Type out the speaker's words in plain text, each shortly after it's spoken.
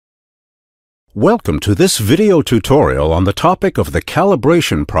Welcome to this video tutorial on the topic of the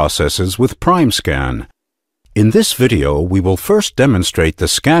calibration processes with Primescan. In this video, we will first demonstrate the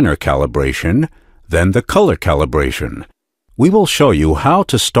scanner calibration, then the color calibration. We will show you how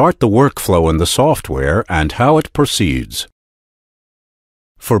to start the workflow in the software and how it proceeds.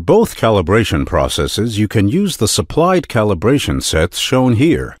 For both calibration processes, you can use the supplied calibration sets shown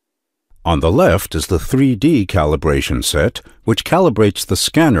here. On the left is the 3D calibration set, which calibrates the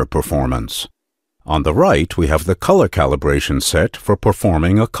scanner performance. On the right, we have the color calibration set for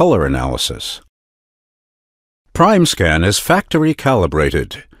performing a color analysis. Primescan is factory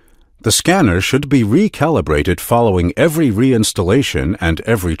calibrated. The scanner should be recalibrated following every reinstallation and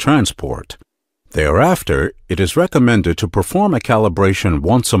every transport. Thereafter, it is recommended to perform a calibration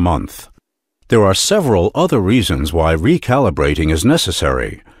once a month. There are several other reasons why recalibrating is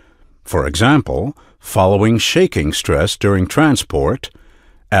necessary. For example, following shaking stress during transport,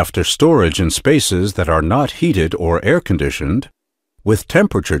 after storage in spaces that are not heated or air-conditioned, with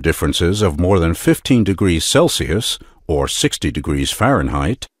temperature differences of more than 15 degrees Celsius or 60 degrees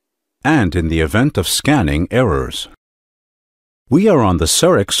Fahrenheit, and in the event of scanning errors. We are on the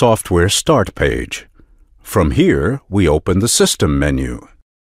CEREC Software Start page. From here, we open the System menu.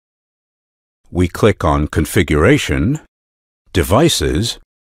 We click on Configuration, Devices,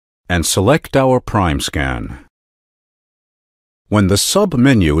 and select our Primescan. When the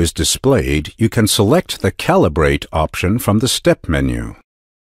sub-menu is displayed, you can select the Calibrate option from the Step menu.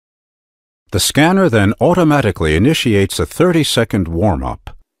 The scanner then automatically initiates a 30-second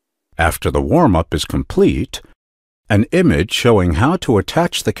warm-up. After the warm-up is complete, an image showing how to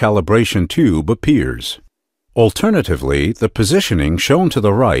attach the calibration tube appears. Alternatively, the positioning shown to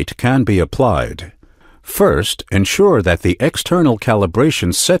the right can be applied. First, ensure that the external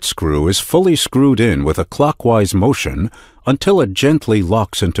calibration set screw is fully screwed in with a clockwise motion until it gently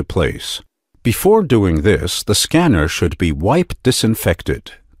locks into place. Before doing this, the scanner should be wipe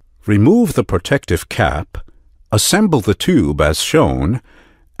disinfected. Remove the protective cap, assemble the tube as shown,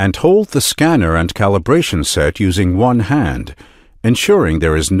 and hold the scanner and calibration set using one hand, ensuring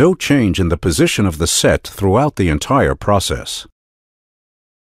there is no change in the position of the set throughout the entire process.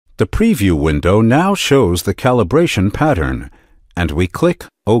 The preview window now shows the calibration pattern, and we click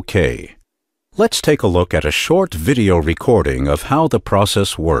OK. Let's take a look at a short video recording of how the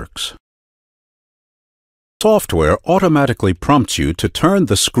process works. Software automatically prompts you to turn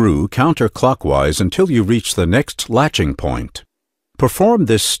the screw counterclockwise until you reach the next latching point. Perform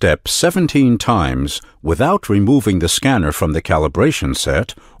this step 17 times without removing the scanner from the calibration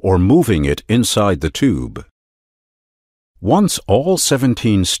set or moving it inside the tube. Once all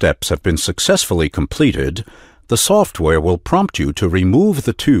 17 steps have been successfully completed, the software will prompt you to remove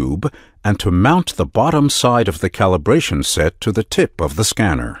the tube and to mount the bottom side of the calibration set to the tip of the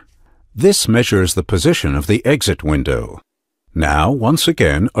scanner. This measures the position of the exit window. Now, once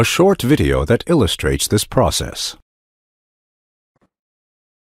again, a short video that illustrates this process.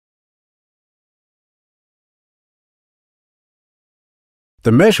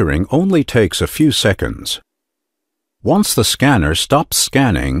 The measuring only takes a few seconds. Once the scanner stops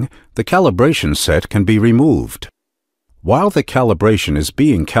scanning, the calibration set can be removed. While the calibration is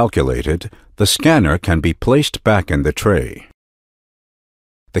being calculated, the scanner can be placed back in the tray.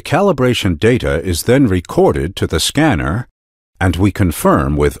 The calibration data is then recorded to the scanner, and we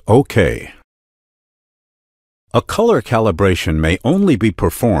confirm with OK. A color calibration may only be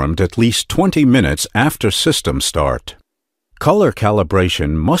performed at least 20 minutes after system start. Color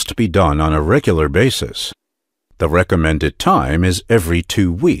calibration must be done on a regular basis. The recommended time is every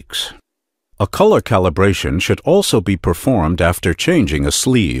 2 weeks. A color calibration should also be performed after changing a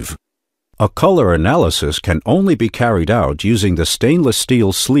sleeve. A color analysis can only be carried out using the stainless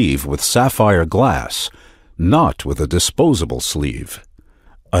steel sleeve with sapphire glass, not with a disposable sleeve.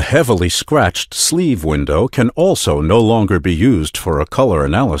 A heavily scratched sleeve window can also no longer be used for a color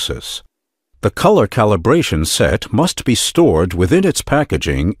analysis. The color calibration set must be stored within its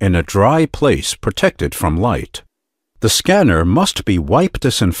packaging in a dry place protected from light. The scanner must be wipe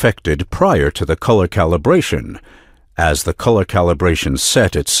disinfected prior to the color calibration, as the color calibration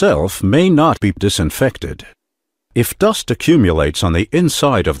set itself may not be disinfected. If dust accumulates on the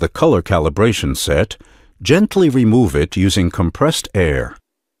inside of the color calibration set, gently remove it using compressed air.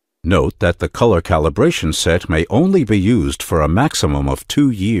 Note that the color calibration set may only be used for a maximum of 2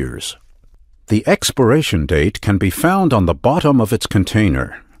 years. The expiration date can be found on the bottom of its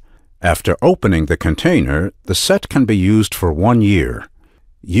container. After opening the container, the set can be used for 1 year.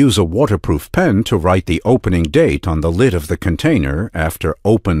 Use a waterproof pen to write the opening date on the lid of the container after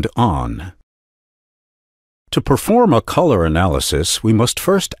opened on. To perform a color analysis, we must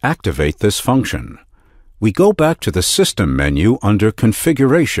first activate this function. We go back to the System menu under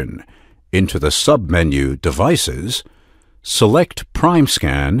Configuration, into the sub-menu Devices, select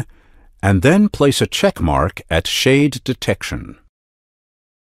Primescan, and then place a check mark at Shade Detection.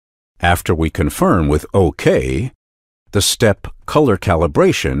 After we confirm with OK, the step Color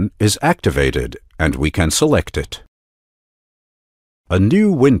Calibration is activated and we can select it. A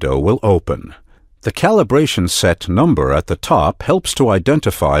new window will open. The calibration set number at the top helps to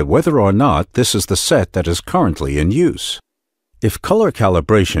identify whether or not this is the set that is currently in use. If color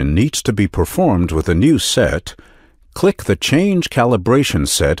calibration needs to be performed with a new set, click the Change Calibration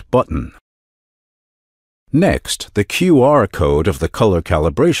Set button. Next, the QR code of the color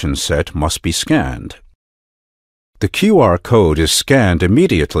calibration set must be scanned. The QR code is scanned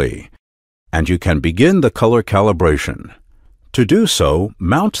immediately, and you can begin the color calibration. To do so,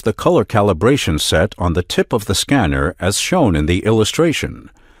 mount the color calibration set on the tip of the scanner as shown in the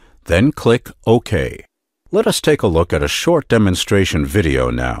illustration. Then click OK. Let us take a look at a short demonstration video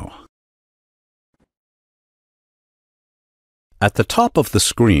now. At the top of the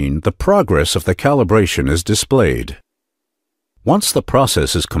screen, the progress of the calibration is displayed. Once the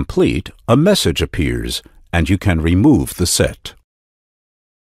process is complete, a message appears, and you can remove the set.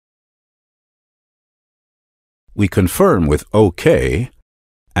 We confirm with OK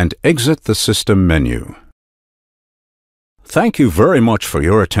and exit the System menu. Thank you very much for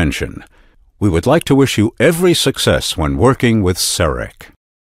your attention. We would like to wish you every success when working with CEREC.